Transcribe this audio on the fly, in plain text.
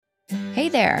Hey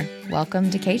there,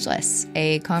 welcome to Cageless,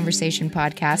 a conversation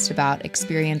podcast about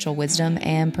experiential wisdom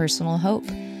and personal hope.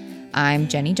 I'm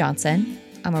Jenny Johnson.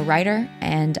 I'm a writer,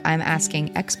 and I'm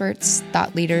asking experts,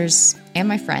 thought leaders, and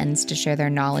my friends to share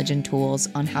their knowledge and tools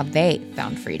on how they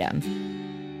found freedom.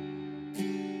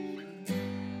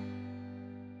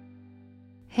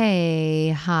 Hey,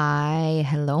 hi,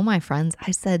 hello, my friends.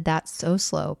 I said that so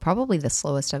slow, probably the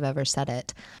slowest I've ever said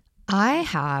it. I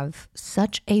have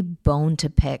such a bone to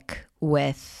pick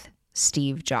with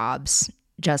Steve Jobs.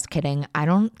 Just kidding. I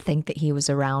don't think that he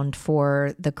was around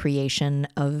for the creation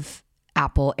of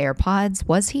Apple AirPods.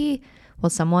 Was he? Will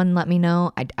someone let me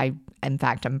know? In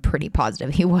fact, I'm pretty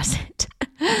positive he wasn't.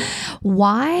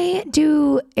 Why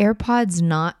do AirPods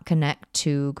not connect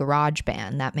to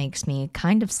GarageBand? That makes me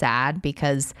kind of sad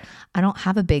because I don't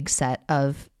have a big set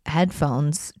of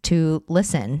headphones to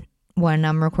listen when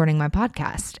I'm recording my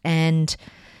podcast. And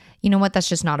you know what? That's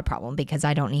just not a problem because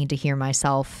I don't need to hear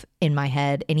myself in my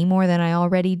head any more than I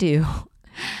already do.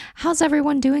 How's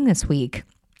everyone doing this week?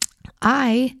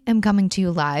 I am coming to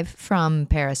you live from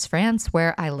Paris, France,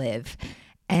 where I live.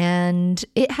 And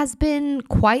it has been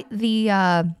quite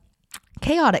the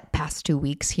chaotic past 2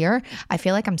 weeks here. I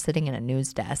feel like I'm sitting in a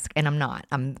news desk, and I'm not.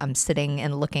 I'm sitting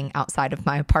and looking outside of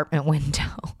my apartment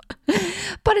window.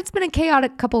 But it's been a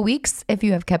chaotic couple weeks. If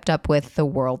you have kept up with the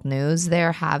world news,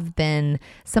 there have been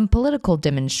some political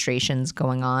demonstrations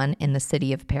going on in the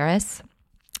city of Paris.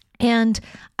 And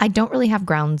I don't really have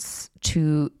grounds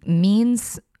to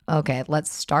Okay,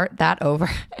 let's start that over.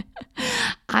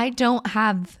 I don't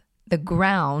have the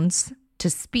grounds to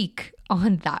speak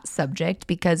on that subject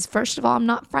because, first of all, I'm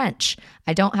not French.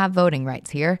 I don't have voting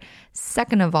rights here.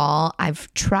 Second of all,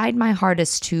 I've tried my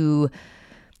hardest to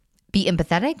be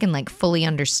empathetic and fully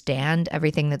understand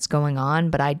everything that's going on,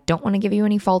 but I don't want to give you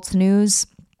any false news.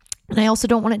 And I also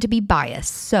don't want it to be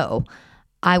biased. So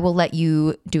I will let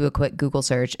you do a quick Google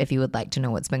search if you would like to know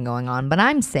what's been going on. But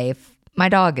I'm safe. My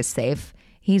dog is safe.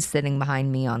 He's sitting behind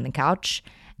me on the couch.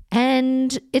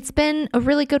 And it's been a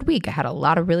really good week. I had a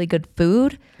lot of really good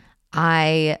food.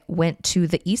 I went to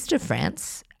the east of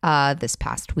France this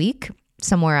past week,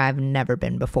 somewhere I've never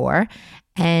been before,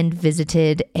 and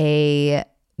visited a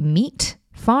meat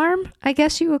farm, I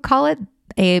guess you would call it,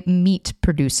 a meat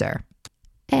producer.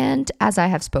 And as I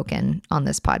have spoken on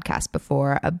this podcast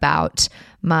before about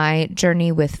my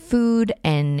journey with food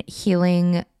and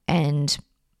healing and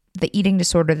the eating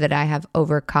disorder that I have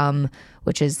overcome,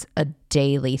 which is a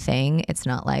daily thing. It's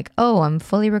not like, oh, I'm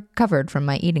fully recovered from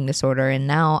my eating disorder and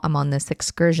now I'm on this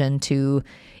excursion to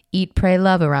eat, pray,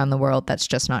 love around the world. That's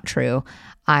just not true.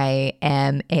 I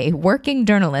am a working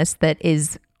journalist that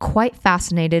is quite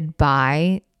fascinated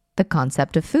by the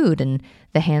concept of food and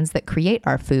the hands that create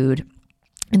our food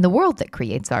and the world that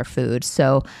creates our food.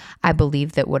 So I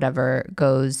believe that whatever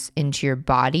goes into your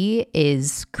body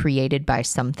is created by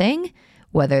something,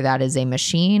 whether that is a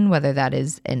machine, whether that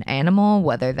is an animal,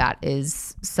 whether that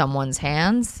is someone's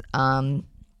hands. And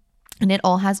it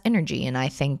all has energy. And I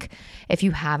think if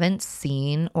you haven't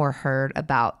seen or heard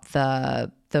about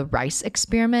the rice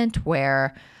experiment,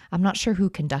 where I'm not sure who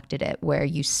conducted it, where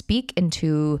you speak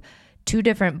into two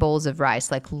different bowls of rice,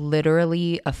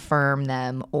 literally affirm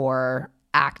them or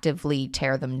actively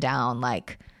tear them down,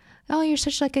 oh, you're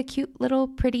such a cute little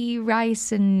pretty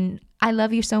rice and I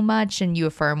love you so much, and you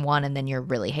affirm one and then you're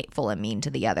really hateful and mean to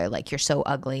the other, you're so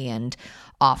ugly and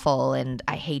awful and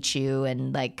I hate you,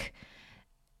 and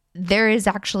there is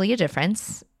actually a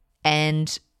difference,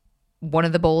 and one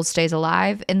of the bowls stays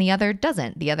alive and the other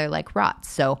doesn't. The other rots.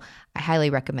 So I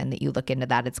highly recommend that you look into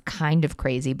that. It's kind of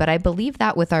crazy, but I believe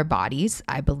that with our bodies.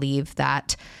 I believe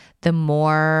that the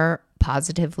more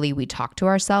positively we talk to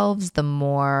ourselves, the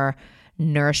more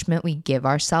nourishment we give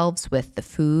ourselves with the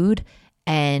food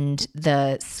and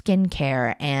the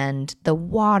skincare and the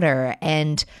water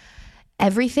and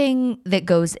everything that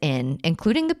goes in,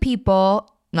 including the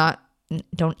people,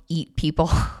 don't eat people,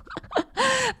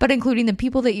 but including the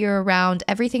people that you're around,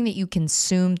 everything that you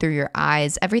consume through your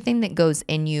eyes, everything that goes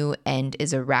in you and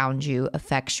is around you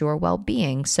affects your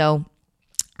well-being. So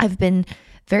I've been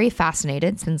very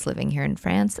fascinated since living here in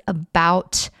France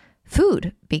about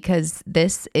food, because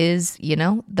this is,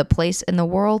 the place in the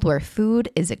world where food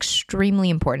is extremely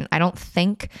important. I don't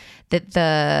think that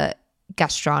the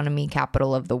gastronomy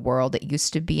capital of the world, it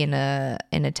used to be in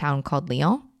a town called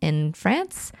Lyon in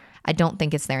France. I don't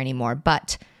think it's there anymore,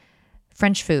 but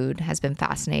French food has been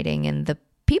fascinating, and the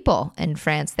people in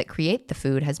France that create the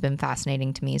food has been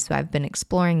fascinating to me. So I've been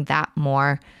exploring that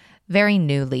more very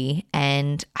newly,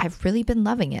 and I've really been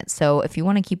loving it. So if you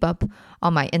want to keep up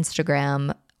on my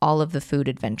Instagram all of the food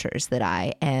adventures that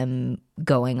I am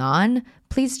going on,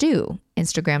 please do.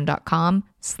 Instagram.com/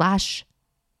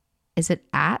 is it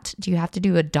at? Do you have to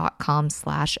do a .com/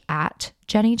 at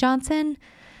Jenny Johnson?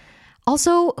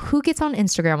 Also, who gets on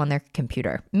Instagram on their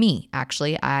computer? Me,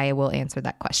 actually. I will answer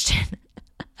that question.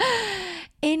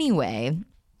 Anyway,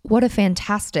 what a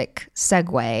fantastic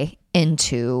segue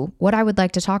into what I would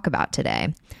like to talk about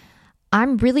today.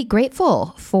 I'm really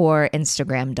grateful for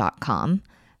Instagram.com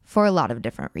for a lot of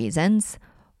different reasons.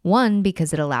 One,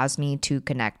 because it allows me to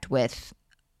connect with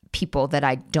people that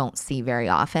I don't see very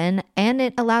often, and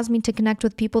it allows me to connect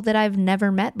with people that I've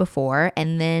never met before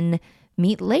and then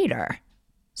meet later.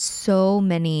 So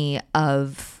many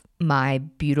of my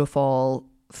beautiful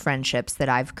friendships that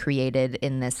I've created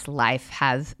in this life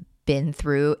have been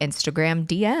through Instagram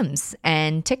DMs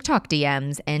and TikTok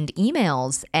DMs and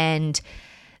emails, and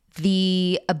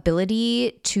the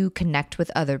ability to connect with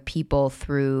other people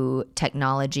through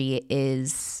technology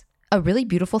is a really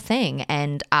beautiful thing.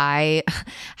 And I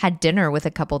had dinner with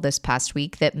a couple this past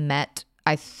week that met,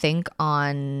 I think,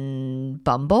 on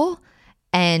Bumble.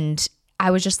 And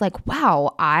I was just like,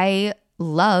 wow, I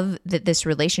love that this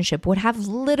relationship would have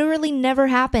literally never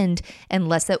happened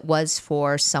unless it was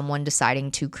for someone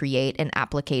deciding to create an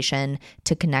application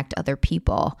to connect other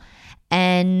people.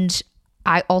 And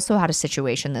I also had a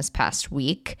situation this past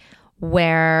week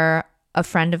where a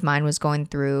friend of mine was going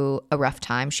through a rough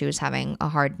time. She was having a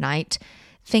hard night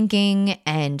thinking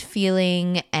and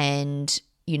feeling and,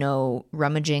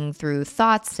 rummaging through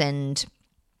thoughts. And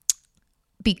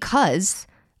because,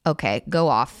 go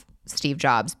off, Steve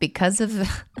Jobs, because of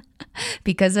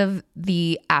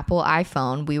the Apple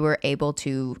iPhone, we were able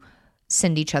to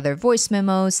send each other voice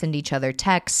memos, send each other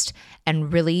text,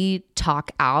 and really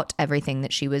talk out everything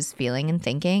that she was feeling and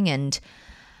thinking, and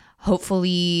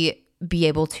hopefully be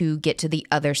able to get to the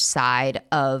other side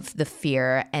of the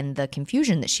fear and the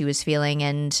confusion that she was feeling.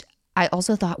 And I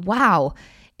also thought, wow,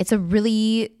 it's a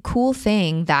really cool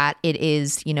thing that it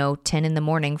is, 10 in the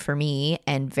morning for me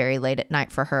and very late at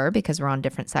night for her because we're on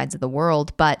different sides of the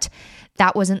world. But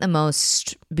that wasn't the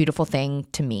most beautiful thing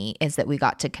to me, is that we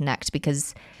got to connect,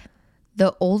 because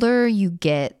the older you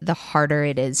get, the harder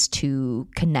it is to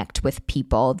connect with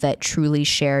people that truly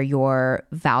share your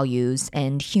values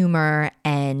and humor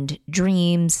and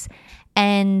dreams.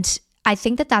 And I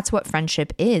think that that's what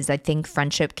friendship is. I think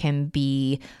friendship can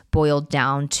be boiled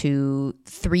down to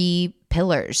 3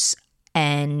 pillars.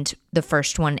 And the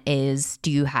first one is, do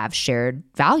you have shared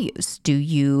values? Do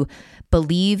you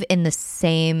believe in the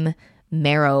same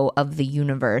marrow of the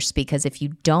universe? Because if you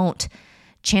don't,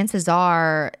 chances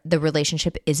are the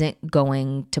relationship isn't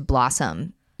going to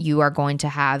blossom. You are going to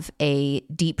have a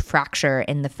deep fracture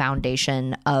in the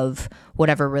foundation of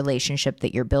whatever relationship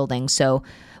that you're building. So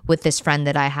with this friend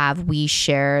that I have, we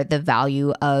share the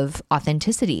value of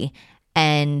authenticity.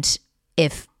 And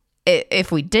if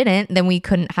we didn't, then we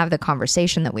couldn't have the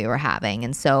conversation that we were having.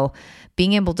 And so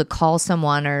being able to call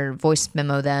someone or voice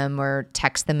memo them or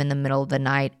text them in the middle of the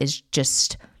night is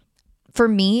just, for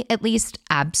me at least,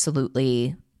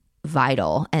 absolutely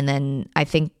vital. And then I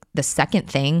think the second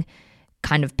thing,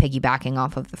 kind of piggybacking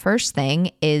off of the first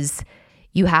thing, is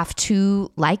you have to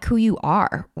like who you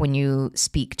are when you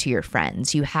speak to your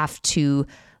friends. You have to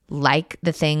like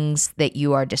the things that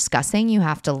you are discussing. You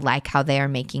have to like how they are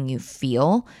making you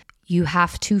feel. You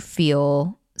have to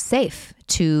feel safe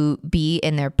to be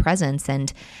in their presence.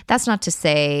 And that's not to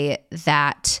say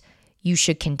that you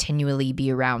should continually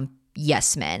be around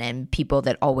yes men and people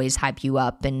that always hype you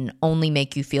up and only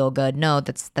make you feel good. No,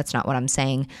 that's not what I'm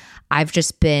saying. I've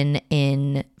just been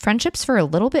in friendships for a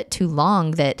little bit too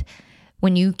long that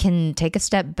when you can take a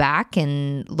step back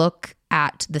and look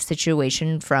at the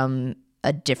situation from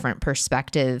a different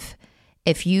perspective,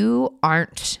 if you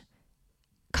aren't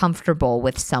comfortable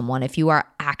with someone, if you are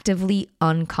actively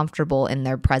uncomfortable in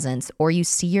their presence, or you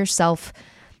see yourself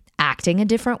acting a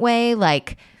different way,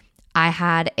 like I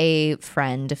had a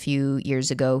friend a few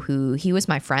years ago who he was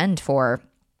my friend for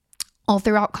all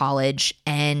throughout college,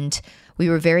 and we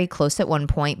were very close at one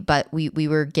point, but we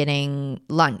were getting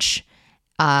lunch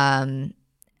a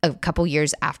couple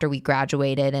years after we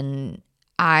graduated, and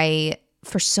I,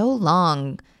 for so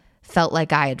long, felt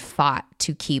like I had fought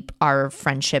to keep our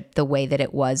friendship the way that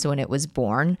it was when it was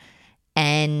born.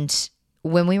 And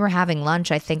when we were having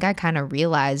lunch, I think I kind of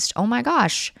realized, oh my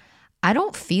gosh, I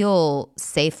don't feel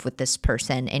safe with this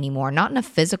person anymore, not in a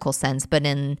physical sense, but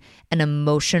in an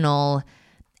emotional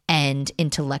and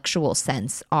intellectual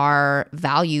sense. Our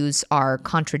values are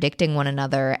contradicting one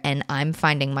another, and I'm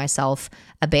finding myself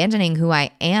abandoning who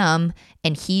I am,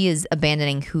 and he is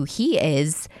abandoning who he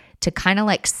is to kind of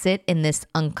like sit in this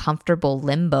uncomfortable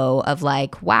limbo of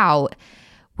like, wow,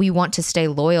 we want to stay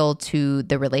loyal to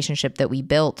the relationship that we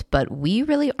built, but we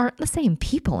really aren't the same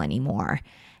people anymore.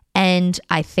 And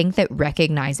I think that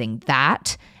recognizing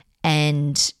that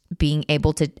and being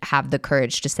able to have the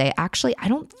courage to say, actually, I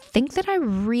don't think that I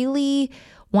really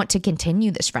want to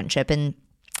continue this friendship. And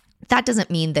that doesn't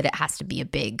mean that it has to be a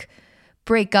big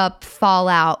breakup,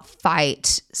 fallout,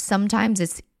 fight. Sometimes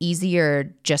it's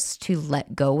easier just to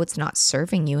let go what's not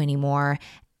serving you anymore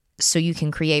so you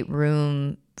can create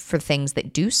room for things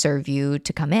that do serve you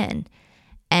to come in.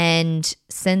 And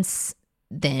since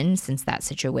that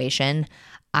situation,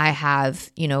 I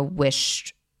have,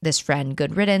 wished this friend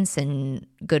good riddance and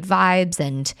good vibes.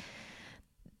 And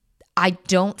I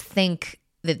don't think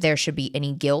that there should be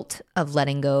any guilt of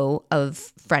letting go of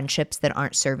friendships that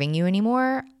aren't serving you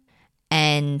anymore.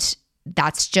 And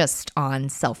that's just on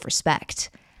self-respect.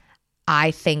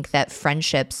 I think that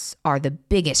friendships are the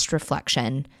biggest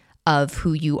reflection of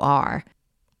who you are,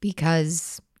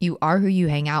 because you are who you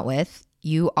hang out with.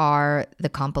 You are the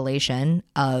compilation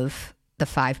of the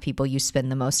 5 people you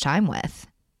spend the most time with.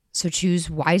 So choose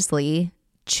wisely,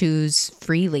 choose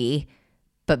freely,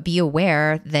 but be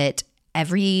aware that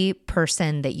every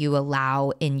person that you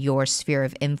allow in your sphere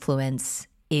of influence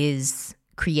is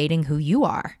creating who you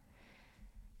are.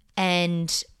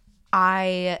 And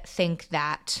I think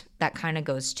that kind of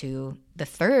goes to the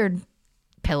third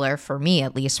pillar, for me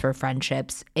at least, for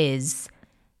friendships, is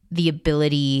the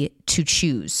ability to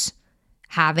choose,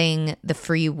 having the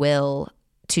free will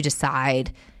to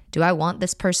decide, do I want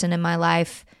this person in my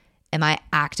life? Am I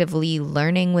actively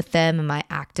learning with them? Am I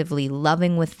actively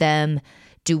loving with them?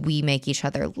 Do we make each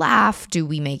other laugh? Do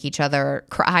we make each other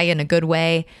cry in a good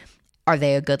way? Are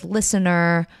they a good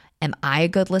listener? Am I a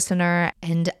good listener?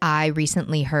 And I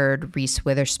recently heard Reese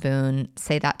Witherspoon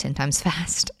say that 10 times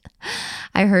fast.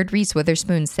 I heard Reese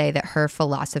Witherspoon say that her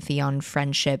philosophy on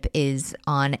friendship is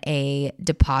on a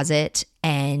deposit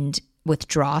and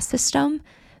withdraw system,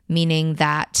 meaning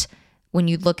that when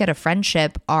you look at a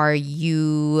friendship, are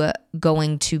you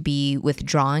going to be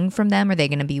withdrawing from them? Are they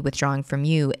going to be withdrawing from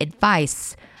you?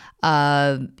 Advice,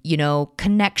 connections,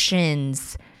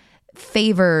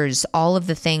 favors, all of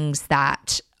the things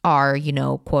that are,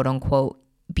 quote unquote,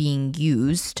 being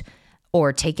used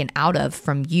or taken out of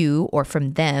from you or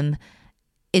from them.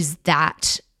 Is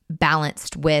that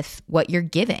balanced with what you're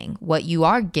giving, what you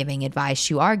are giving advice,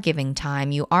 you are giving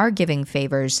time, you are giving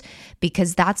favors,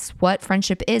 because that's what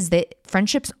friendship is. That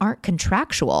friendships aren't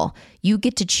contractual. You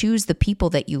get to choose the people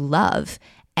that you love.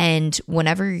 And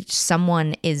whenever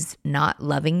someone is not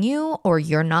loving you or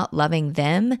you're not loving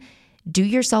them, do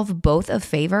yourself both a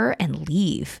favor and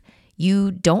leave.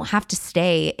 You don't have to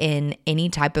stay in any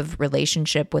type of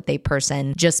relationship with a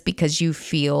person just because you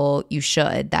feel you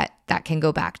should. That can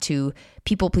go back to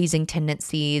people-pleasing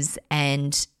tendencies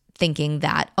and thinking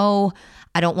that, oh,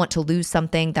 I don't want to lose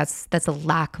something. That's a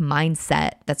lack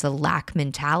mindset. That's a lack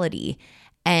mentality.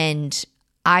 And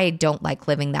I don't like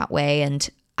living that way. And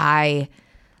I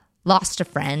lost a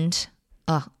friend.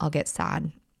 I'll get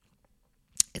sad.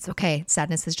 It's okay.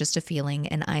 Sadness is just a feeling,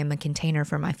 and I am a container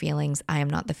for my feelings. I am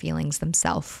not the feelings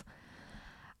themselves.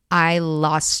 I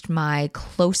lost my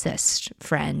closest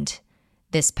friend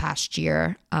this past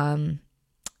year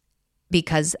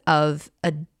because of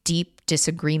a deep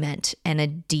disagreement and a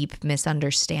deep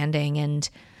misunderstanding. And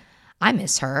I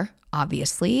miss her,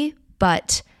 obviously,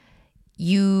 but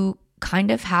you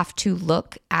kind of have to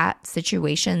look at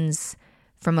situations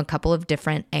from a couple of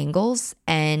different angles.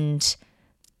 And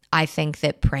I think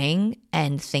that praying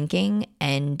and thinking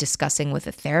and discussing with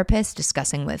a therapist,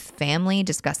 discussing with family,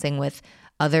 discussing with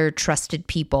other trusted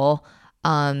people,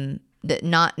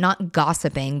 not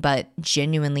gossiping, but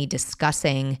genuinely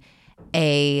discussing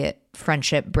a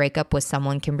friendship breakup with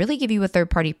someone can really give you a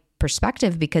third-party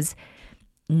perspective, because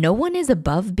no one is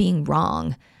above being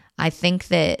wrong. I think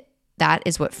that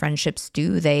is what friendships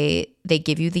do. They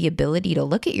give you the ability to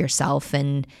look at yourself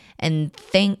and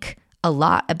think a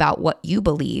lot about what you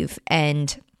believe.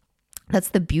 And that's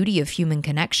the beauty of human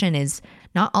connection, is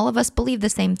not all of us believe the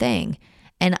same thing.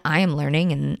 And I am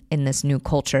learning in this new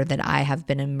culture that I have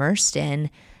been immersed in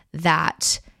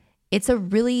that it's a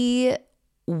really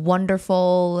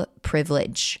wonderful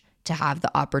privilege to have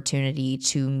the opportunity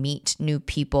to meet new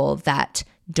people that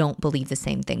don't believe the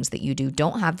same things that you do,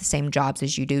 don't have the same jobs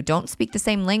as you do, don't speak the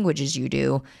same language as you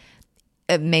do.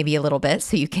 Maybe a little bit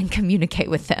so you can communicate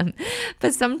with them.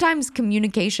 But sometimes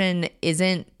communication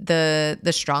isn't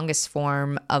the strongest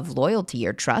form of loyalty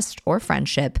or trust or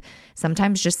friendship.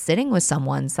 Sometimes just sitting with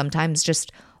someone, sometimes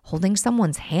just holding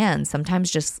someone's hand,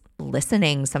 sometimes just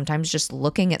listening, sometimes just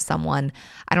looking at someone.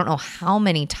 I don't know how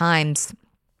many times,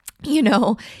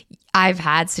 I've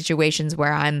had situations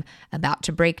where I'm about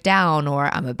to break down, or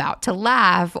I'm about to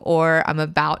laugh, or I'm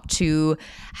about to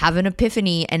have an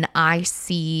epiphany, and I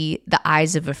see the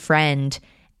eyes of a friend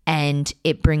and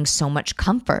it brings so much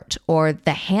comfort, or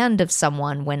the hand of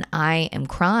someone when I am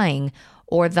crying,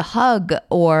 or the hug,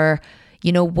 or,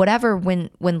 whatever.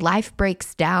 When life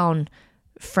breaks down,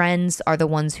 friends are the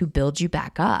ones who build you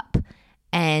back up.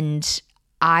 And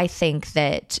I think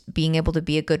that being able to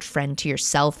be a good friend to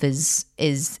yourself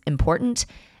is important,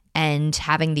 and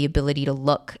having the ability to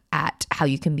look at how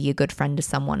you can be a good friend to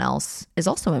someone else is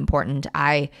also important.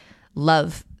 I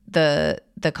love the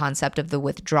concept of the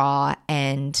withdraw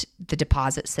and the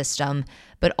deposit system,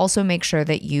 but also make sure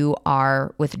that you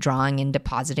are withdrawing and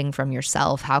depositing from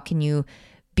yourself. How can you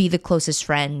be the closest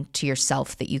friend to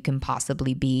yourself that you can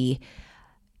possibly be?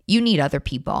 You need other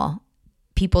people.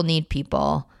 People need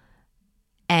people.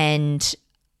 And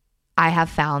I have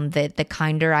found that the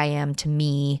kinder I am to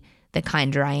me, the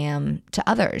kinder I am to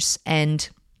others. And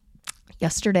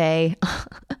yesterday,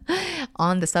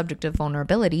 on the subject of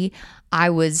vulnerability, I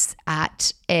was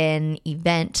at an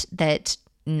event that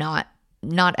not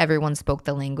everyone spoke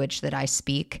the language that I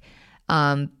speak,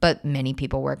 but many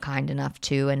people were kind enough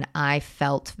to. And I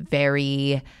felt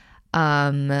very,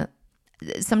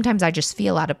 sometimes I just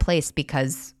feel out of place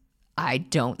because I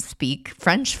don't speak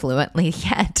French fluently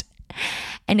yet.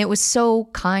 And it was so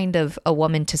kind of a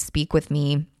woman to speak with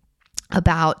me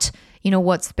about,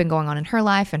 what's been going on in her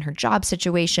life and her job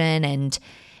situation. And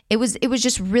it was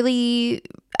just really,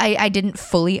 I didn't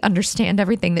fully understand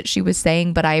everything that she was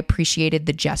saying, but I appreciated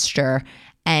the gesture.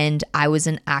 And I was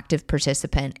an active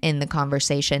participant in the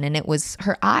conversation. And it was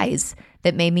her eyes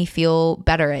that made me feel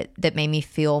better, that made me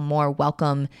feel more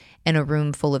welcome in a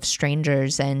room full of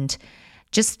strangers. And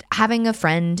just having a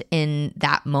friend in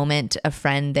that moment, a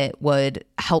friend that would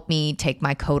help me take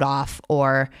my coat off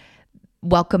or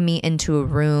welcome me into a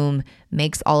room,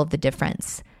 makes all of the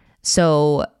difference.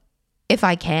 So if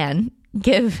I can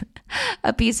give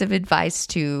a piece of advice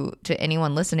to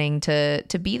anyone listening,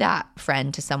 to be that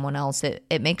friend to someone else,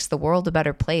 it makes the world a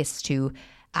better place to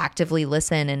actively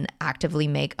listen and actively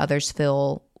make others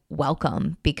feel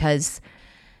welcome, because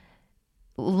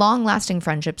long-lasting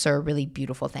friendships are a really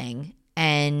beautiful thing.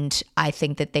 And I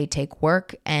think that they take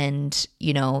work, and,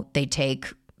 they take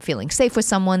feeling safe with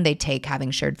someone. They take having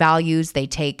shared values. They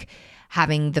take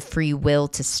having the free will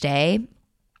to stay.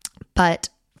 But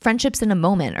friendships in a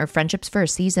moment, or friendships for a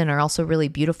season, are also really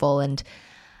beautiful. And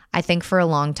I think for a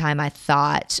long time I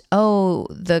thought,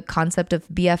 the concept of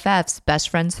BFFs, best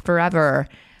friends forever,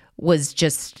 was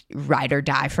just ride or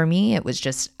die for me. It was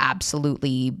just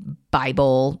absolutely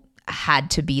Bible,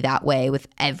 had to be that way with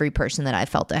every person that I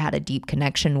felt I had a deep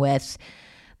connection with.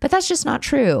 But that's just not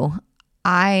true.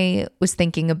 I was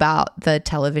thinking about the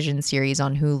television series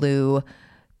on Hulu,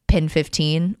 Pin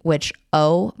 15, which,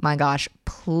 oh my gosh,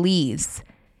 please,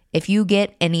 if you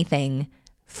get anything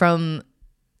from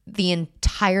the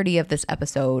entirety of this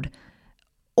episode,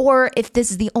 or if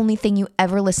this is the only thing you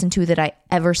ever listen to that I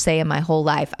ever say in my whole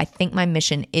life, I think my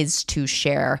mission is to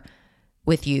share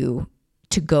with you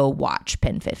to go watch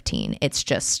Pin 15. It's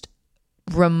just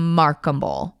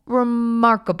remarkable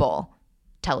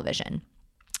television.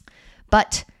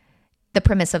 But the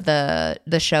premise of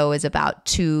the show is about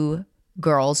two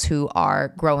girls who are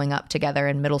growing up together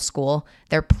in middle school.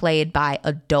 They're played by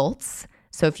adults.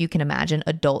 So if you can imagine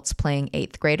adults playing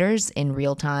 8th graders in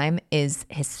real time is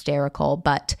hysterical.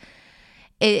 But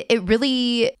it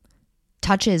really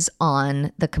touches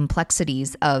on the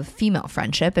complexities of female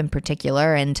friendship in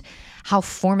particular, and how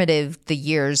formative the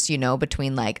years,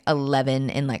 between 11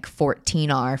 and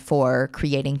 14 are for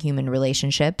creating human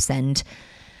relationships. And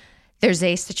there's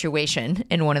a situation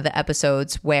in one of the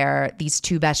episodes where these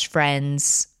two best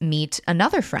friends meet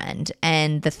another friend,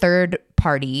 and the third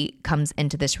party comes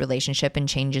into this relationship and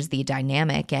changes the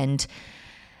dynamic. And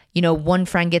one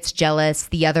friend gets jealous,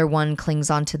 the other one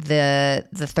clings onto the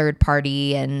third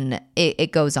party, and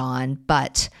it goes on.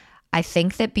 But I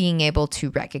think that being able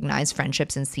to recognize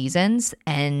friendships in seasons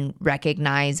and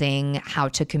recognizing how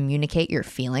to communicate your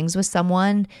feelings with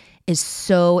someone is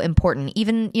so important.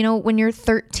 Even, when you're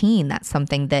 13, that's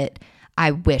something that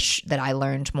I wish that I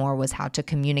learned more, was how to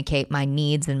communicate my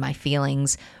needs and my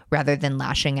feelings rather than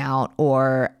lashing out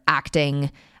or acting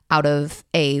out of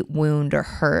a wound or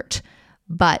hurt.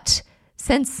 But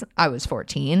since I was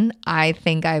 14, I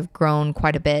think I've grown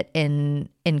quite a bit in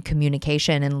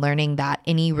communication, and learning that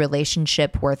any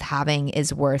relationship worth having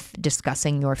is worth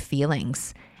discussing your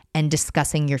feelings and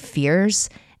discussing your fears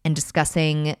and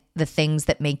discussing the things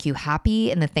that make you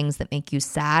happy and the things that make you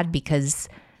sad, because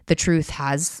the truth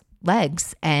has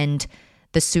legs. And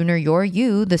the sooner you're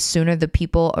you, the sooner the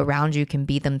people around you can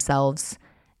be themselves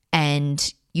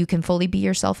and you can fully be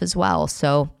yourself as well.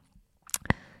 So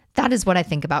that is what I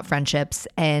think about friendships.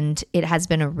 And it has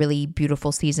been a really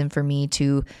beautiful season for me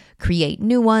to create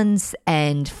new ones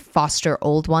and foster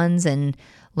old ones and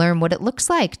learn what it looks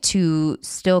like to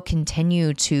still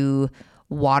continue to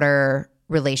water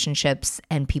relationships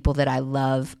and people that I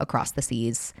love across the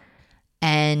seas.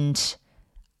 And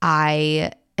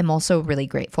I am also really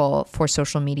grateful for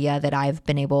social media, that I've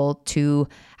been able to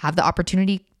have the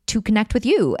opportunity to connect with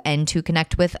you and to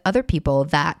connect with other people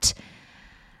that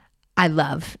I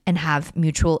love and have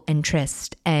mutual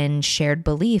interest and shared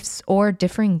beliefs or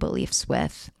differing beliefs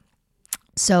with.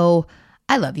 So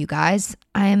I love you guys.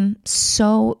 I'm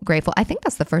so grateful. I think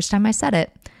that's the first time I said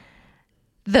it.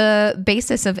 The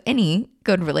basis of any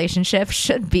good relationship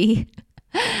should be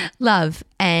love,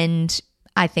 and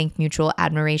I think mutual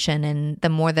admiration. And the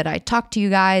more that I talk to you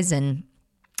guys and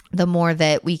the more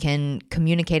that we can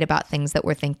communicate about things that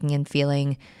we're thinking and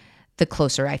feeling, the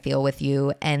closer I feel with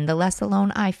you and the less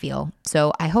alone I feel.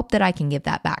 So I hope that I can give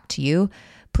that back to you.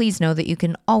 Please know that you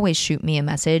can always shoot me a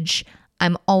message.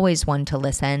 I'm always one to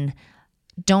listen.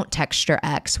 Don't text your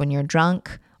ex when you're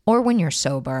drunk or when you're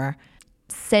sober.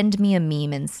 Send me a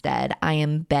meme instead. I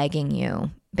am begging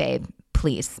you, babe,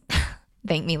 please.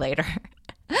 Thank me later.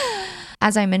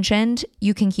 As I mentioned,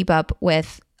 you can keep up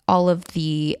with all of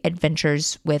the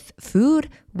adventures with food,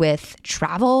 with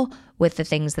travel, with the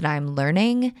things that I'm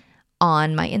learning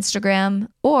on my Instagram,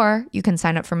 or you can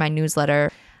sign up for my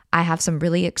newsletter. I have some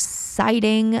really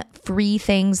exciting free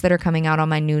things that are coming out on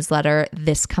my newsletter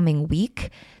this coming week.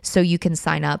 So you can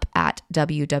sign up at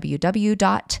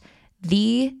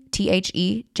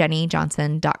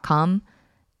www.thejennyjohnson.com.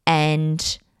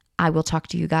 And I will talk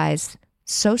to you guys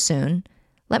so soon.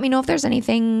 Let me know if there's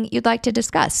anything you'd like to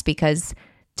discuss, because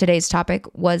today's topic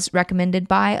was recommended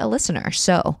by a listener.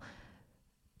 So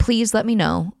please let me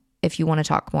know if you want to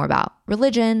talk more about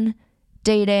religion,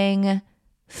 dating,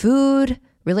 food,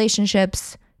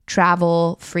 relationships,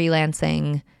 travel,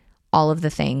 freelancing, all of the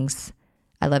things.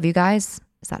 I love you guys.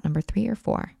 Is that number 3 or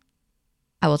 4?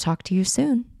 I will talk to you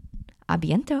soon. A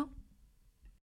biento.